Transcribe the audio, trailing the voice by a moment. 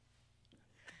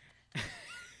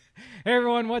Hey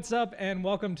everyone, what's up? And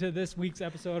welcome to this week's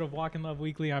episode of Walk in Love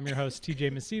Weekly. I'm your host,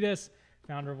 TJ Macedas,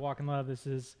 founder of Walk in Love. This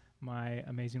is my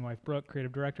amazing wife, Brooke,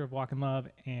 creative director of Walk in Love,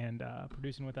 and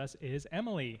producing with us is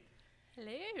Emily.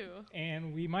 Hello.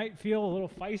 And we might feel a little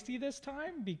feisty this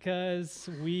time because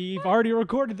we've already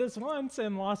recorded this once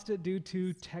and lost it due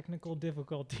to technical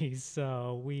difficulties.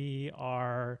 So we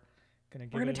are going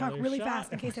to give it another talk really shot.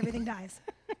 fast in case everything dies.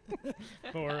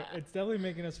 But it's definitely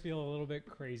making us feel a little bit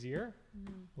crazier,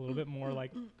 a little bit more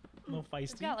like a little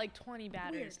feisty. We've got like 20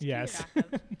 batteries to Yes. keep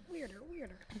track of.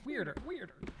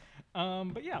 Weirder.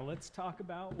 But yeah, let's talk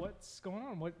about what's going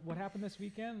on. What happened this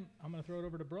weekend? I'm going to throw it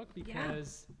over to Brooke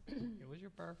because it was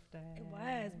your birthday. It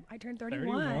was. I turned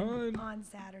 31 on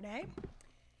Saturday,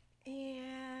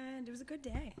 and it was a good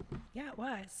day. Yeah, it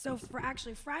was. So for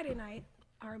actually Friday night,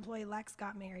 our employee Lex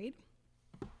got married,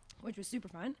 which was super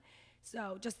fun.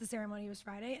 So just the ceremony was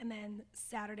Friday, and then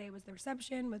Saturday was the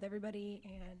reception with everybody,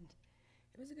 and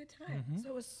it was a good time. So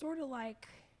it was sort of like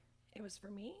it was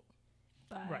for me,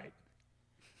 but Right.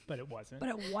 But it wasn't. But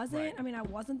it wasn't. Right. I mean, I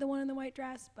wasn't the one in the white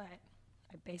dress, but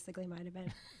I basically might have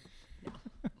been. No.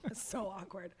 It's so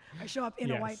awkward. I show up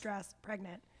in a white dress,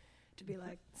 pregnant, to be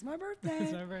like, it's my birthday.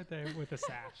 It's my birthday with a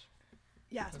sash.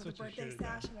 Yes, That's with a what you birthday should've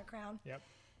done. sash and a crown. Yep.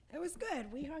 It was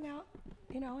good. We hung out,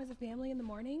 as a family in the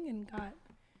morning and got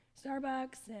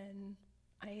Starbucks, and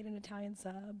I ate an Italian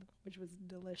sub, which was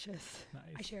delicious. Nice.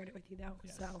 I shared it with you, though.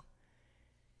 Yes. So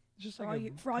Just for like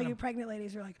all you pregnant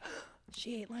ladies who are like,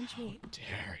 she ate lunch meat.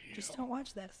 dare you? Just don't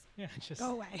watch this. Yeah, just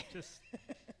Go away. Just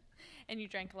And you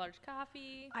drank a large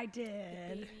coffee. I The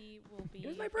did. baby will be It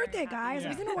was my very birthday, happy. guys. Yeah.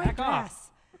 I was in a white Back off. dress.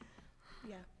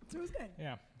 Yeah, so it was good.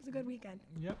 yeah. It was a good weekend.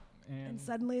 Yep. And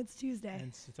suddenly it's Tuesday.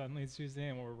 And suddenly it's Tuesday,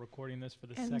 and we're recording this for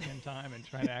the And- second time and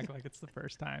trying to act like it's the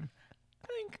first time.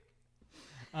 Clink.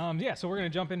 So we're going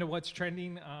to jump into what's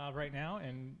trending right now,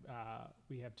 and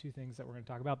we have two things that we're going to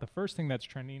talk about. The first thing that's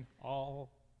trending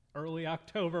all early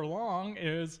October long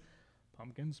is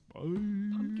pumpkin spice.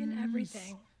 Pumpkin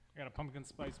everything. I got a pumpkin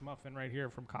spice muffin right here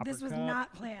from Copper This was Cup.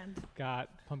 not planned. Got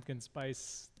pumpkin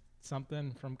spice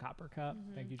something from Copper Cup.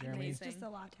 Thank you, I think Jeremy, it's Amazing. just a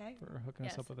latte. for hooking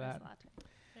Yes, us up with it is that. latte.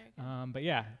 Very good. But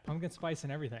yeah, pumpkin spice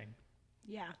and everything.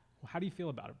 Yeah. Well, how do you feel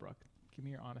about it, Brooke? Give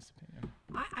me your honest opinion.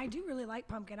 I do really like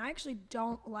pumpkin. I actually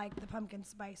don't like the pumpkin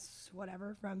spice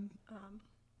whatever from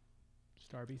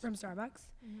Starbies. Starbucks.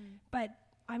 But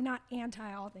I'm not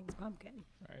anti all things pumpkin.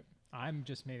 Right. I'm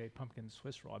just made a pumpkin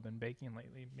Swiss roll. I've been baking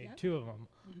lately. Made Yep. two of them.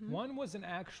 One was an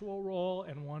actual roll,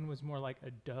 and one was more like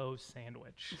a dough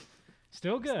sandwich.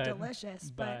 Still good.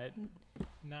 Delicious, but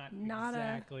not not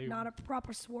exactly. a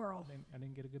proper swirl. I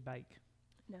didn't get a good bite.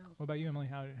 No. What about you, Emily?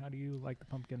 How do you like the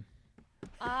pumpkin?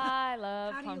 I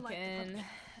love How do you like the pumpkin. pumpkin?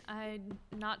 I'm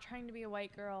not trying to be a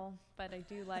white girl, but I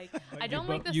do like. But I don't you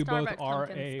like the You Starbucks both are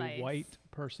pumpkin a spice. white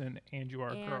person, and you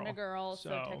are a girl. And a girl, so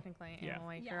So, technically yeah. I'm a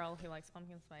white Yeah. girl who likes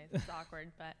pumpkin spice. It's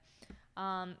awkward, but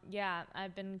yeah,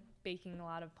 I've been baking a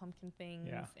lot of pumpkin things,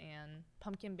 Yeah. and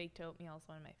pumpkin baked oatmeal is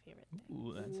one of my favorite things.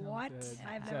 Ooh, that sounds What? good. I've Is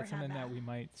never that had something that that. we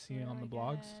might see on the Really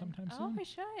blogs good. sometime Oh, soon? we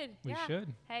should. We yeah.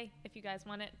 should. Hey, if you guys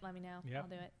want it, let me know. Yep. I'll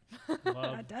do it.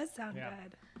 Love. That does sound Yeah.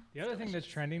 good. The other thing that's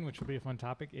trending, which will be a fun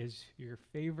topic, is your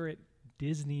favorite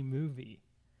Disney movie,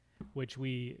 which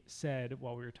we said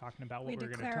while we were talking about We what had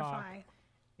we to were going to talk. clarify.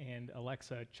 And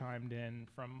Alexa chimed in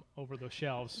from over the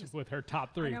shelves with her top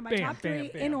I three. know my Bam, top three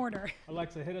bam, bam. in order.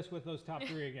 Alexa, hit us with those top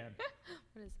three again.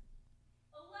 What is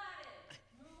Aladdin,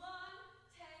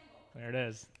 Mulan, Tangled. There it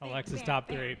is. Bam, Alexa's bam, top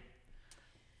bam. three.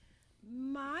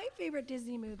 My favorite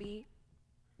Disney movie,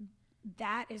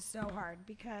 that is so hard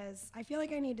because I feel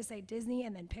like I need to say Disney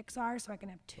and then Pixar so I can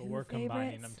have two But we're favorites.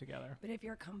 combining them together. But if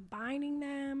you're combining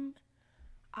them,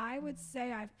 I would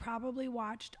say I've probably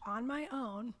watched on my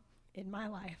own in my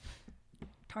life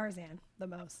Tarzan the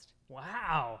most.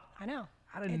 Wow. I know.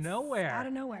 Out of It's nowhere. Out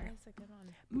of that? nowhere. That's a good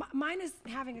one. Mine is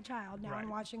having a child. Now Right. I'm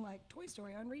watching like Toy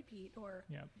Story on repeat or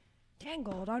Yep.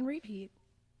 Tangled on repeat.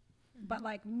 But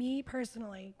like me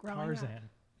personally, growing up, Tarzan.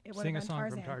 it would Sing a have been song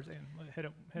Tarzan. from Tarzan. Hit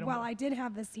him. Well, I did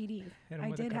have the CD. hit 'em I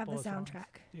with a did have the couple of songs.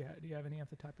 soundtrack. Do you have any off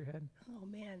the top of your head? Oh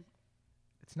man.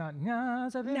 It's not. No, No, I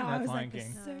that's was Lion like the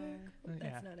King. circle. That's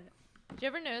Yeah. not it. Do you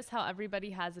ever notice how everybody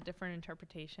has a different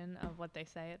interpretation of what they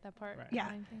say at that part? Right. Yeah.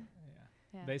 Lion King?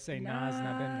 Yeah. They say Nas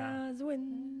Nabinna. Nas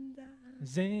winda,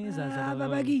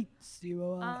 Zizazazalo.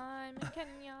 ababagitsi. I'm in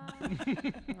Kenya.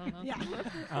 I don't know.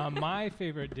 Yeah, My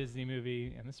favorite Disney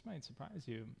movie, and this might surprise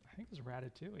you, I think is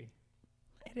Ratatouille.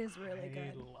 it is really I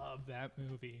good. love that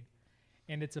movie.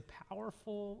 And it's a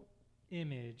powerful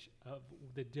image of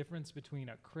the difference between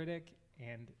a critic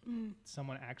and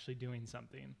someone actually doing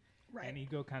something. Right. And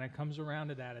ego kind of comes around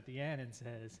to that at the end and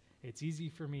says, it's easy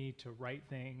for me to write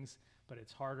things, but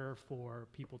it's harder for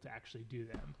people to actually do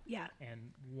them. Yeah.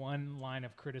 And one line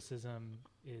of criticism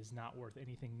is not worth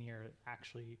anything near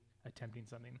actually attempting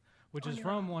something, which is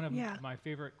from one of my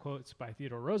favorite quotes by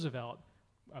Theodore Roosevelt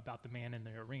about the man in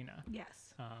the arena.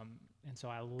 Yes. And so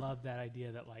I love that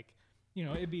idea that, like, you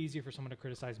know, it'd be easy for someone to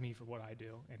criticize me for what I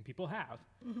do, and people have.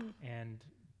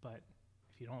 But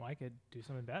if you don't like it, do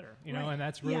something better, you know. And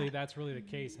that's really the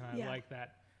case. And I like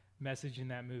that message in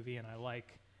that movie, and I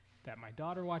like that my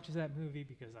daughter watches that movie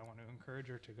because I want to encourage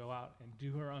her to go out and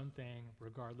do her own thing,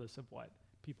 regardless of what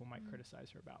people might criticize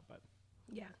her about. But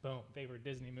boom, favorite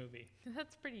Disney movie.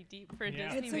 That's pretty deep for a Yeah.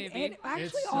 Disney It's movie. actually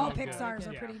It's all so good. Pixar's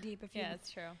are Yeah. pretty deep. If you, Yeah,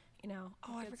 it's true. you know,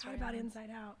 I Good forgot about storylines. Inside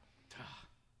Out.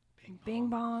 Bing Bing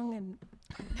bong and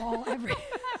ball every.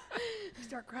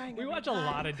 Start crying. We every watch a time.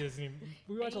 lot of Disney.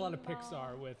 We watch a lot of Bing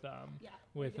Pixar with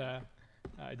we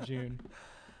do. June.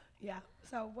 Yeah.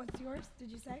 So what's yours?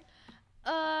 Did you say?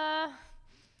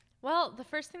 Well, the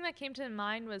first thing that came to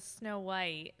mind was Snow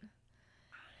White,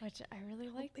 which I really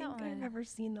like I that think I've one. ever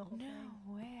seen the whole thing.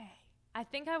 No way. I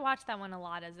think I watched that one a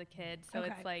lot as a kid, so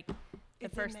Okay. it's like the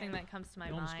It's in first thing there. that comes to my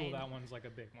Film mind. School, that one's like a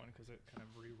big one because it kind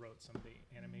of rewrote some of the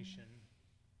animation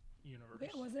universe.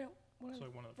 Wait, wasn't it one of So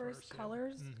the one of the first first, yeah.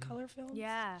 colors, Mhm. color films?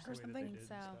 Yeah. Just the Or way that something? they did So,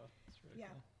 stuff. It's really yeah.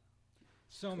 cool.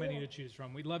 So many to Cool. choose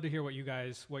from. We'd love to hear what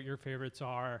your favorites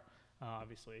are.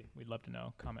 Obviously, we'd love to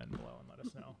know. Comment below and let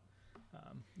us know.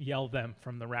 Yell them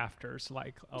from the rafters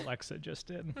like Alexa just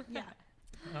did. Yeah.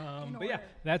 But yeah, order.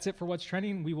 that's it for what's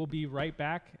trending. We will be right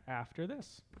back after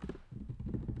this.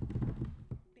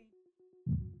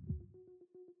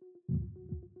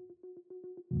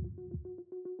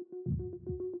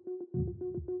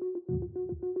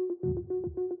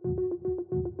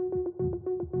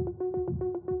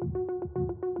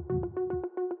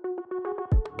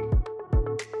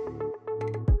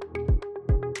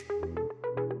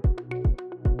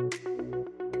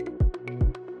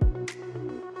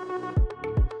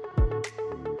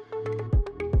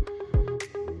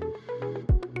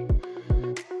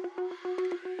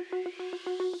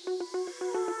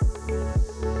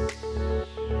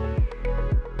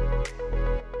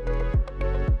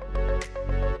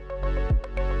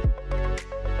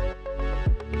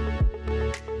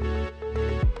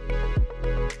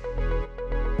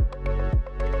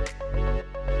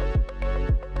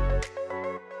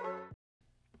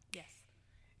 Yes.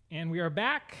 And we are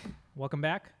back. Welcome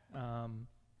back.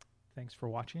 Thanks for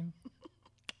watching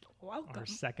Welcome. our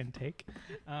second take.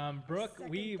 Brooke, Second,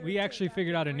 we third actually take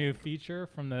figured out after a new break. feature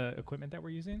from the equipment that we're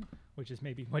using, which is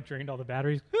maybe what drained all the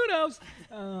batteries. Who knows?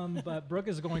 But Brooke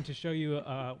is going to show you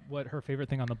what her favorite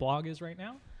thing on the blog is right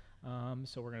now.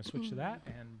 So we're going to switch to that,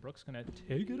 and Brooke's going to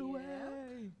take it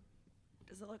away.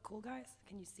 Does it look cool, guys?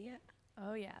 Can you see it?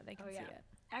 Oh yeah, they can Oh, yeah. see it.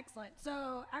 Excellent.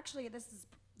 So actually, this is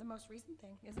the most recent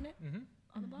thing, isn't it? Mm-hmm.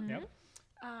 On the blog? Yep.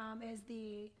 Is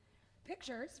the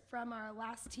pictures from our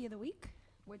last tea of the week,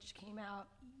 which came out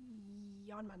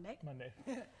on Monday. Monday,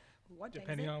 What day is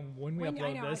depending it? on when we I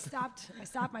upload know, this. I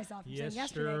stopped myself from saying yesterday. 'cause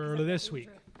Yesterday I to this thought it week.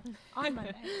 was true. On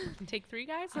Monday. Take 3,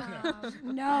 guys.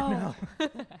 No.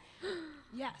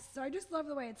 Yes. So I just love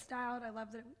the way it's styled. I love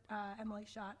that Emily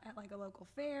shot at like a local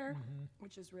fair,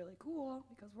 which is really cool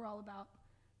because we're all about,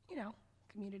 you know,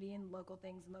 community and local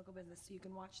things and local business. So you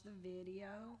can watch the video.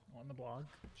 On the blog,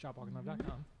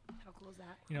 shopwalkinglove.com. How cool is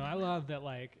that? You know, I love that,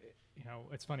 like, you know,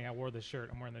 it's funny. I wore this shirt.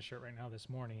 I'm wearing this shirt right now this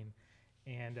morning.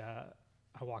 And I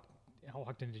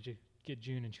walked in to get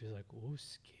June, and she was like, "Ooh,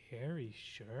 scary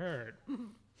shirt,"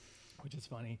 which is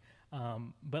funny.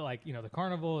 But, like, you know, the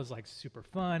carnival is, like, super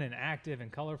fun and active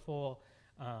and colorful.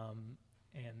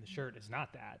 And the shirt is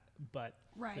not that. But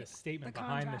Right. the statement The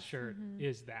behind the contrast. shirt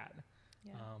is that,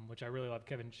 Yeah. which I really love.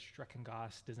 Kevin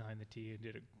Streckengoss designed the tee and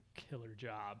did a killer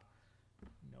job.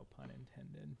 No pun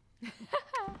intended. See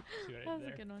what I That was did a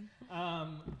there? good one.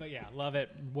 But yeah, love it.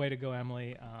 Way to go,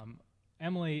 Emily.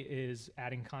 Emily is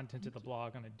adding content to the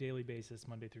blog on a daily basis,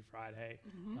 Monday through Friday.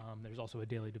 There's also a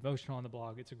daily devotional on the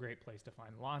blog. It's a great place to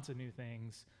find lots of new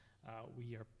things.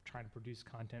 We are trying to produce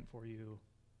content for you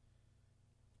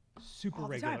super All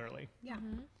the time. regularly. Yeah.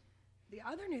 The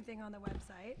other new thing on the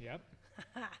website Yep.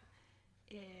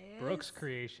 is Brooke's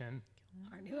creation.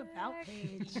 our new about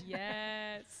page.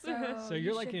 Yes. So you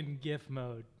you're like should in GIF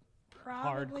mode.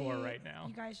 probably- hardcore right now.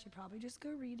 You guys should probably just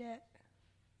go read it.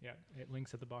 Yeah, it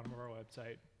links at the bottom of our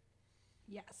website.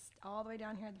 Yes, all the way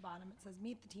down here at the bottom it says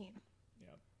meet the team.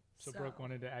 Yep. So Brooke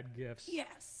wanted to add GIFs.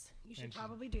 Yes, you should And she-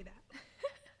 probably do that.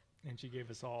 And she gave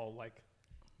us all like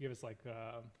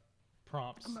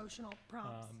prompts. Emotional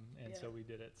prompts. And Yeah. so we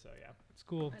did it. So yeah, it's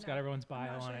cool. I It's know. got everyone's I'm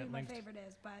bio not on sure it, who my links, favorite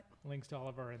is, but links to all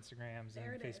of our Instagrams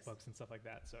There and it is. Facebooks and stuff like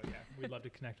that. So yeah, we'd love to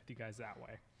connect with you guys that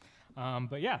way.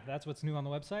 But yeah, that's what's new on the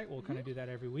website. We'll kind of do that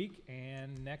every week.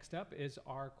 And next up is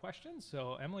our questions.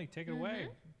 So Emily, take it away.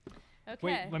 Okay.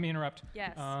 Wait, let me interrupt.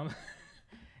 Yes.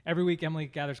 Every week, Emily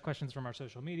gathers questions from our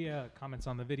social media, comments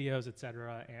on the videos,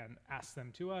 etc., and asks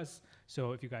them to us.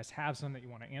 So if you guys have some that you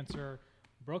want to answer,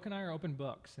 Brooke and I are open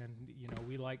books, and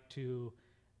we like to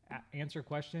answer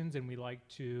questions, and we like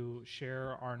to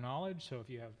share our knowledge. So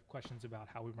if you have questions about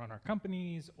how we run our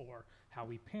companies, or how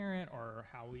we parent, or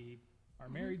how we are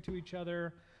married to each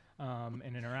other, and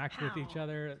interact with each How?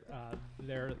 other,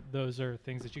 those are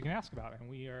things that you can ask about, and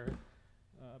we are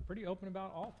pretty open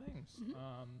about all things.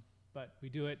 But we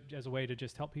do it as a way to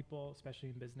just help people, especially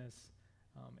in business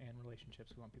and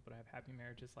relationships. We want people to have happy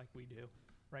marriages like we do.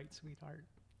 Right, sweetheart?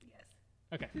 yes.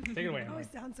 Okay, take it away, You Emily. always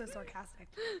sound so sarcastic.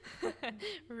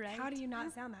 Right. How do you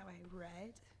not sound that way?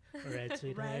 Red? Right,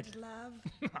 sweetheart. Red love?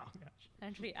 Oh, gosh.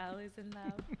 Actually, Allie's in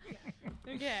love.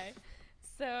 Okay.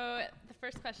 So the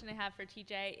first question I have for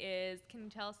TJ is, can you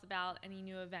tell us about any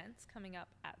new events coming up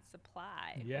at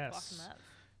Supply? with Yes. Walk 'em Up?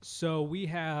 So we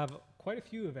have quite a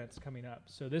few events coming up.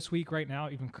 So this week, right now,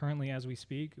 even currently as we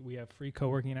speak, we have free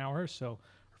co-working hours. So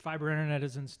our fiber internet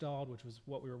is installed, which was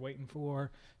what we were waiting for.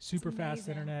 Super fast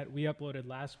amazing. internet. We uploaded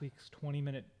last week's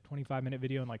 25-minute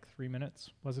video in like 3 minutes,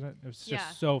 wasn't it? It was just Yeah.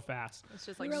 so fast. It's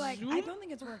just We like, were like, zoom. I don't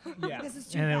think it's working. Yeah, This is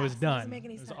too and fast. it was done. Doesn't make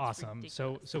any It was sense. awesome.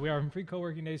 So we are in free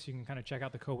co-working days, so you can kind of check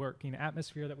out the co-working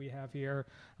atmosphere that we have here,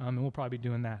 and we'll probably be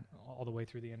doing that all the way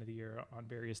through the end of the year on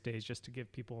various days, just to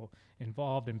get people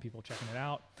involved and people checking it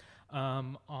out.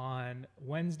 On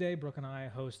Wednesday, Brooke and I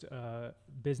host a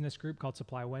business group called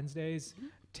Supply Wednesdays,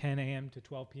 10 a.m. to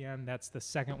 12 p.m. That's the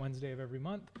second Wednesday of every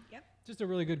month. Yep. Just a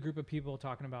really good group of people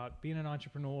talking about being an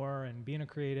entrepreneur and being a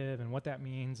creative and what that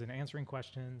means and answering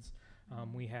questions.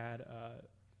 We had a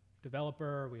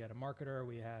developer, we had a marketer,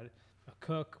 we had a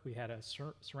cook, we had a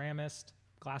ceramist,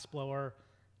 glass blower,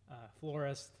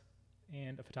 florist,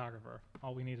 and a photographer.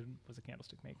 All we needed was a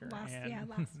candlestick maker, and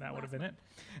that would have been it.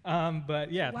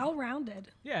 But yeah, Well-rounded.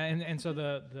 yeah, and so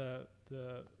the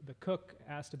cook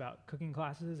asked about cooking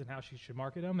classes and how she should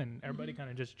market them, and everybody kind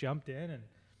of just jumped in, and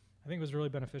I think it was really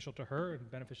beneficial to her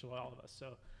and beneficial to all of us.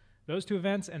 So those two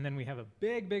events, and then we have a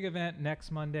big event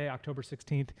next Monday, October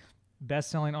 16th.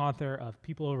 Best-selling author of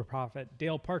People Over Profit,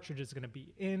 Dale Partridge, is going to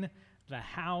be in the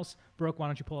house. Brooke, why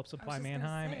don't you pull up Supply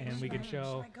Mannheim, and we can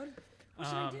show. What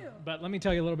should I do? But let me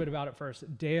tell you a little bit about it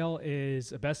first. Dale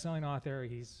is a best-selling author.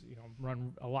 He's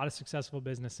run a lot of successful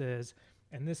businesses,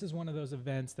 and this is one of those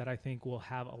events that I think will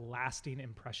have a lasting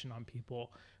impression on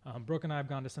people. Brooke and I have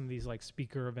gone to some of these like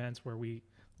speaker events where we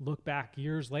look back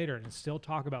years later and still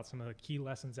talk about some of the key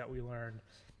lessons that we learned.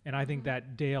 And I think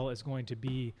that Dale is going to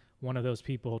be one of those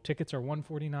people. Tickets are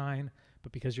 $149,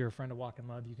 but because you're a friend of Walk in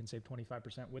Love, you can save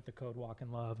 25% with the code Walk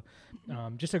in Love.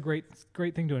 Just a great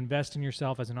thing to invest in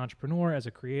yourself as an entrepreneur, as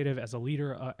a creative, as a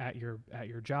leader at your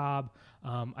job.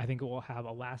 I think it will have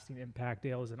a lasting impact.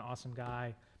 Dale is an awesome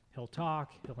guy. He'll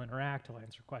talk, he'll interact, he'll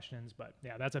answer questions. But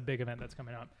yeah, that's a big event that's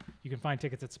coming up. You can find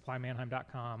tickets at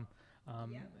supplymanheim.com.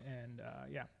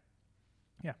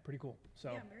 Yeah, pretty cool.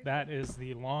 So Yeah, very that is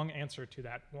the long answer to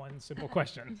that one simple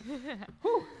question.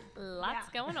 Lots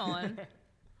going on.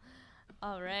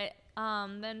 All right.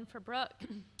 Then for Brooke,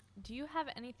 do you have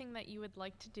anything that you would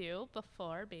like to do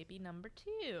before baby number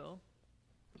 2?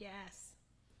 Yes.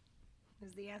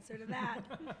 Is the answer to that.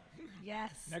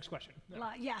 Yes. Next question.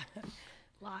 Yeah.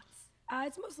 Lots.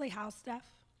 It's mostly house stuff.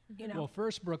 Well,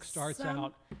 first Brooke starts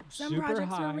out Some super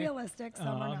projects high, are realistic, some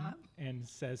are not. and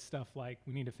says stuff like,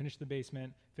 we need to finish the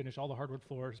basement, finish all the hardwood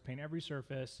floors, paint every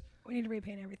surface, We need to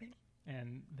repaint everything.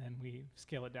 and then we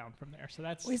scale it down from there. So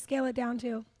that's We scale it down to,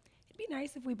 it'd be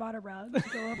nice if we bought a rug to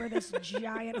go over this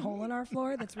giant hole in our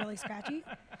floor that's really scratchy.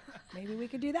 Maybe we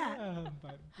could do that.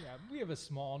 but yeah, we have a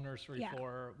small nursery Yeah.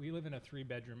 floor. We live in a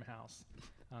 3-bedroom house,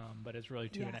 but it's really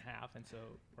 2.5, Yeah. and so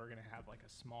we're gonna have like a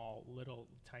small, little,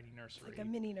 tiny nursery. Like a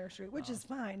mini nursery, which is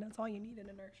fine. That's all you need in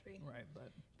a nursery. Right,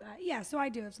 but But yeah, so I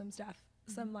do have some stuff,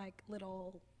 some like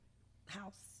little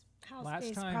last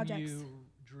house-based time projects. you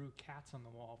drew cats on the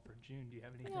wall for June. Do you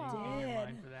have anything Aw. in your Did.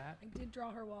 mind for that? I did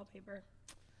draw her wallpaper.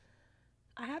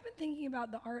 I have been thinking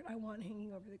about the art I want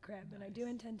hanging over the crib, and I do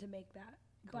intend to make that,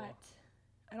 Cool. but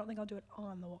I don't think I'll do it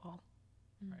on the wall.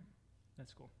 Right,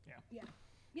 that's cool. Yeah,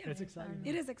 Yeah, it's exciting.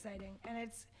 It is exciting, and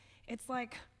it's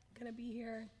like gonna be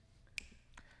here.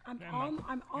 I'm In I'm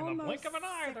In almost the blink of an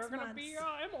eye, 6 they're gonna months. be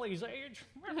Emily's age.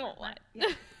 What?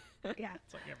 Yeah,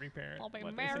 It's like every parent. I'll be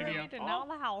what they say to you, married and out of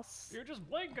the house. You just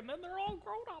blink and then they're all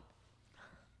grown up.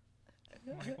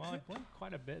 I'm like, well, I've blinked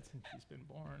quite a bit since she's been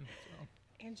born. So.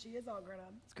 And she is all grown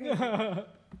up. It's crazy.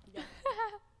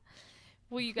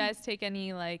 Will you guys take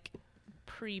any like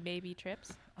pre-baby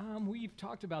trips? We've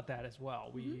talked about that as well.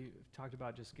 We've talked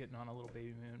about just getting on a little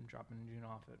baby moon, dropping June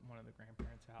off at one of the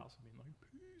grandparents' house, and being like,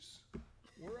 "Peace,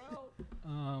 we're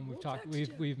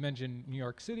out." We've mentioned New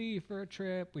York City for a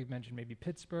trip. We've mentioned maybe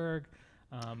Pittsburgh.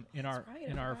 In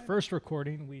our first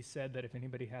recording, we said that if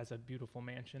anybody has a beautiful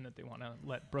mansion that they want to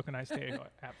let Brooke and I stay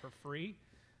at for free,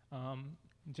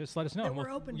 just let us know. And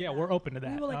we're open. Yeah, we're open to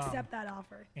that. We will accept that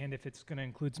offer. And if it's going to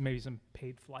include maybe some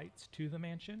paid flights to the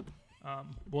mansion,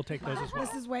 we'll take those as well.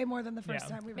 This is way more than the first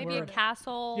time we've maybe a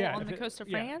castle on the coast of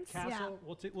France. Castle.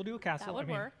 Yeah. We'll do a castle. That would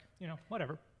work. You know,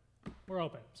 whatever. We're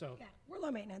open. So yeah, we're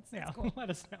low maintenance. That's yeah, cool. let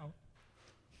us know.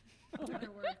 Another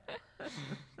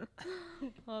word.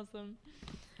 Awesome.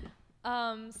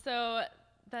 So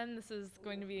then this is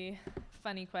going to be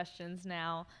funny questions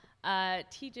now.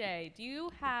 TJ, do you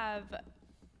have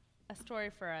a story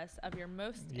for us of your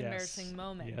most embarrassing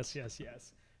moment? Yes.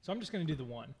 So I'm just going to do the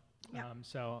one. Yep.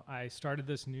 So I started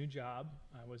this new job.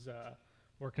 I was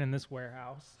working in this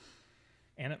warehouse,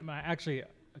 and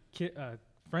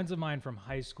friends of mine from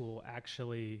high school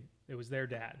actually, it was their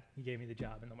dad. He gave me the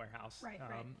job in the warehouse. Right.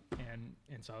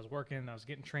 And so I was working. I was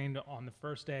getting trained on the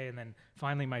first day, and then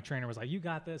finally my trainer was like, "You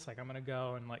got this. Like, I'm going to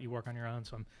go and let you work on your own."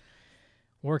 So I'm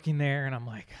working there, and I'm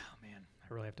like, "Oh man,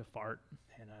 I really have to fart."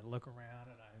 And I look around,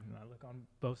 and I look on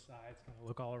both sides, kind of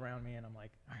look all around me, and I'm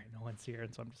like, "All right, no one's here."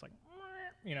 And so I'm just like,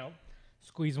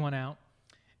 squeeze one out.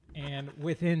 And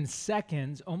within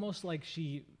seconds, almost like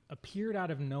she appeared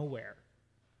out of nowhere,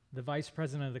 the vice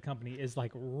president of the company is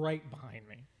like right behind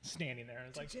me, standing there, and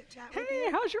it's like,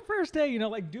 "Hey, how's your first day?"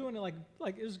 Like doing it like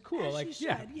it was cool,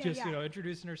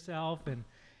 introducing herself, and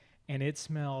it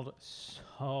smelled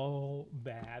so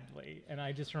badly, and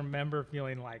I just remember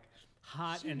feeling like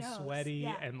hot and sweaty,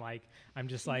 and like I'm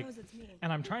just like,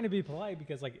 and I'm trying to be polite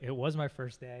because like it was my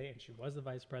first day, and she was the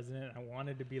vice president, and I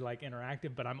wanted to be like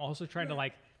interactive, but I'm also trying to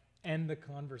like end the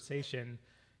conversation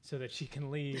so that she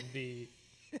can leave the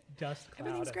dust cloud.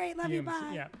 Everything's great. Love you.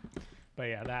 Bye. Yeah. But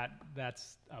yeah,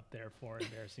 that's up there for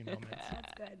embarrassing moments.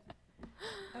 That's good.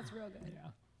 That's real good. Yeah.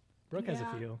 Brooke has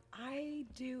a few. I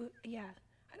do. Yeah.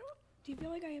 Do you feel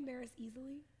like I embarrass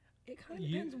easily? It kind of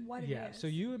depends what it is. Yeah. So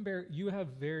you have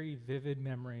very vivid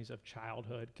memories of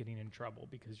childhood getting in trouble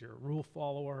because you're a rule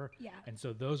follower. Yeah. And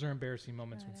so those are embarrassing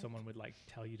moments when someone would like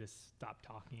tell you to stop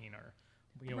talking or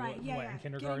in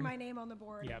kindergarten. Getting my name on the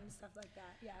board and stuff like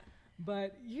that. Yeah.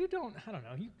 But you don't, I don't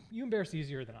know, you embarrass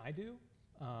easier than I do.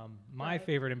 My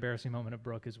favorite embarrassing moment of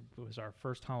Brooke was our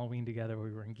first Halloween together.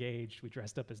 We were engaged. We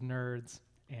dressed up as nerds,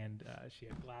 and she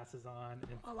had glasses on.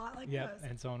 And a lot like those.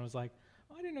 And someone was like,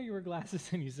 "Oh, I didn't know you were glasses."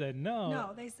 And you said, "No."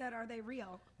 No, they said, "Are they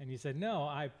real?" And you said, "No,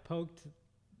 I poked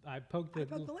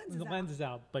the lenses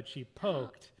out." But she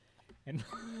poked and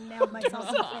nailed myself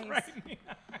in the face.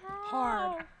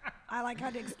 Hard. I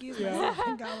had to excuse myself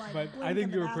and go like. But I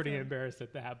think you were pretty embarrassed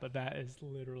at that. But that is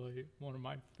literally one of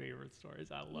my favorite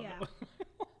stories. I love it.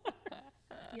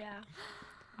 Yeah.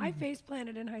 I face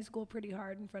planted in high school pretty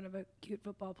hard in front of a cute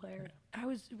football player.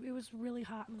 Yeah. It was really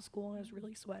hot in the school and I was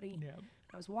really sweaty. Yeah.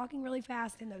 I was walking really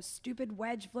fast in those stupid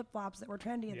wedge flip-flops that were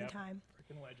trendy at the time.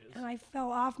 Freaking wedges. And I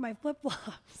fell off my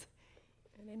flip-flops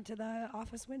and into the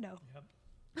office window. Yep.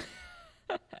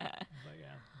 But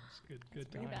yeah, it's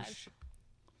good times.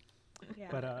 Yeah.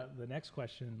 But the next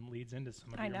question leads into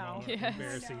some of your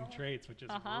embarrassing traits, which is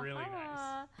really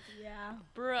nice. Yeah.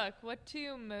 Brooke, what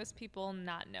do most people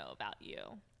not know about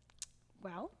you?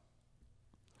 Well,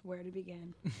 where to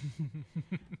begin?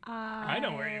 I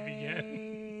know where you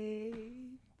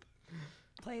begin.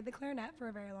 Played the clarinet for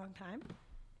a very long time.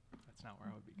 That's not where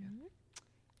I would begin.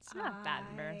 It's not that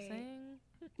embarrassing.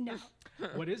 No.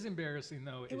 What is embarrassing,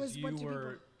 though, is you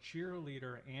were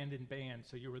cheerleader and in band,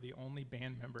 so you were the only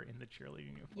band member in the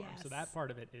cheerleading uniform. Yes. So that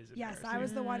part of it is embarrassing. Yes, I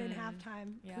was the one in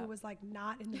halftime who was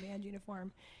not in the band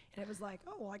uniform. And it was like,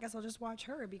 oh, well, I guess I'll just watch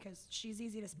her because she's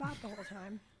easy to spot the whole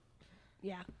time.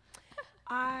 Yeah.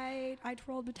 I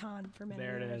twirled baton for many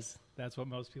years. There it is. That's what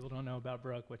most people don't know about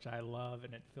Brooke, which I love,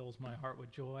 and it fills my heart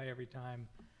with joy every time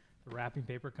the wrapping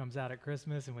paper comes out at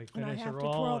Christmas and we finish a roll. And I have to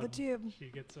twirl the tube. She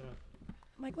gets a...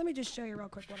 I'm like, let me just show you real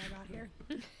quick what I got here.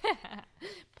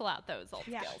 Pull out those old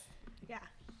skills. Yeah.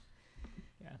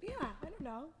 Yeah, I don't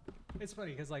know. It's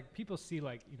funny because people see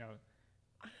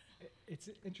it's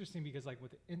interesting because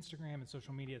with Instagram and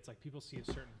social media, it's people see a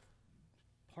certain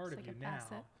part of you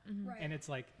now. Mm-hmm. Right. And it's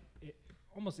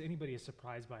almost anybody is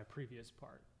surprised by a previous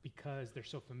part because they're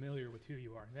so familiar with who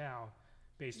you are now.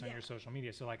 based on Yeah. your social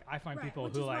media. So like I find Right. people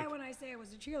Which who is like why when I say I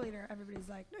was a cheerleader, everybody's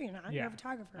like, no, you're not. Yeah. You're a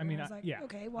photographer. I mean, and I was like, yeah.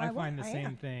 okay, well, I find the I same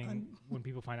am. thing when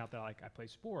people find out that like I play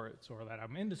sports or that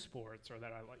I'm into sports or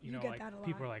that I like, you You know, get like that a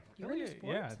people are lot. like, You're really? into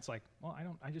Yeah. sports? It's like, well,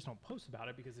 I just don't post about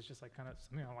it because it's just like kind of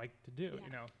something I like to do, Yeah.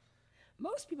 you know?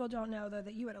 Most people don't know, though,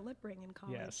 that you had a lip ring in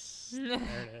college. Yes. There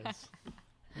it is.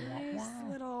 Nice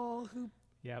little hoop.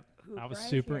 Yep. Hoop I was right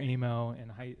super here. emo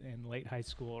in late high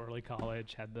school, early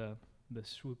college, had the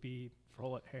swoopy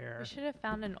frullet hair. We should have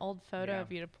found an old photo Yeah.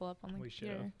 of you to pull up on the We should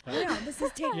have. computer. I know, this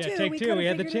is take Yeah, two. take we two. could've We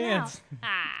had the figured it out. chance.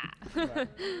 Ah.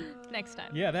 Next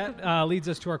time. Yeah, that leads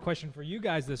us to our question for you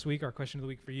guys this week. Our question of the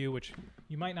week for you, which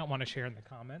you might not want to share in the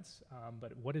comments,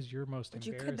 but what is your most But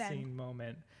you could then. embarrassing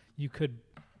moment you could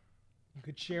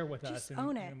share with us, Just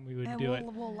own it. and we would and do we'll,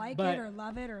 it. We'll like But it or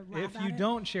love it or laugh If at you it.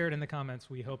 don't share it in the comments,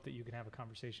 we hope that you can have a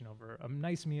conversation over a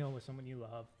nice meal with someone you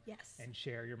love Yes. and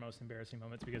share your most embarrassing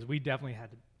moments, because we definitely had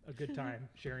a good time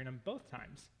sharing them both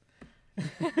times.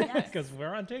 Yes. Because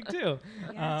we're on take two.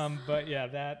 Yes. But yeah,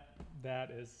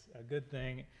 that is a good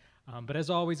thing. But as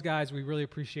always, guys, we really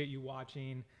appreciate you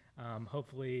watching.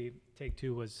 Hopefully, take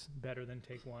two was better than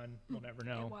take one. We'll never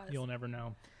know. was. You'll never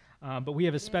know. But we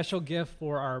have a special gift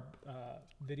for our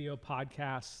video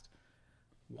podcast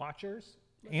watchers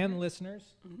and listeners.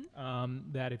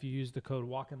 That if you use the code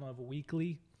Walk in Love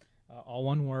Weekly, all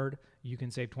one word, you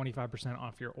can save 25%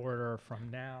 off your order from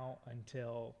now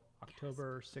until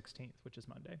October 16th, which is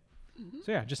Monday.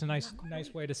 So yeah, just a nice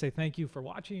way to say thank you for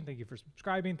watching, thank you for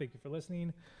subscribing, thank you for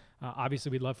listening. Obviously,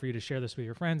 we'd love for you to share this with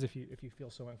your friends if you feel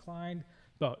so inclined.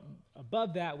 But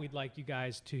above that, we'd like you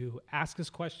guys to ask us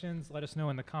questions. Let us know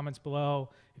in the comments below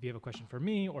if you have a question for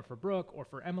me or for Brooke or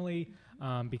for Emily,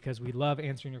 because we love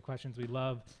answering your questions. We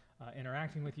love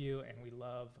interacting with you, and we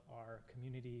love our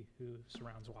community who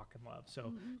surrounds Walk in Love.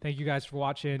 So thank you guys for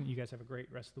watching. You guys have a great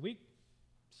rest of the week.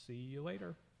 See you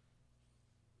later.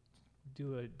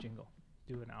 Do a jingle.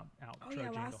 Do an outro Oh yeah,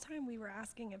 jingle. last time we were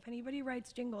asking if anybody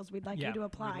writes jingles, we'd like Yeah, you to we'd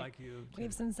apply. like you We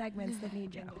have to- some segments that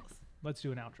need jingles. Let's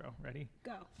do an outro. Ready?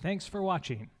 Go. Thanks for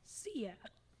watching. See ya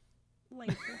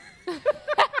later.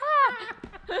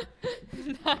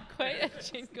 Not quite a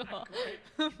jingle,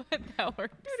 but that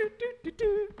works.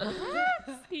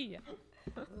 See ya.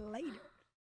 Later.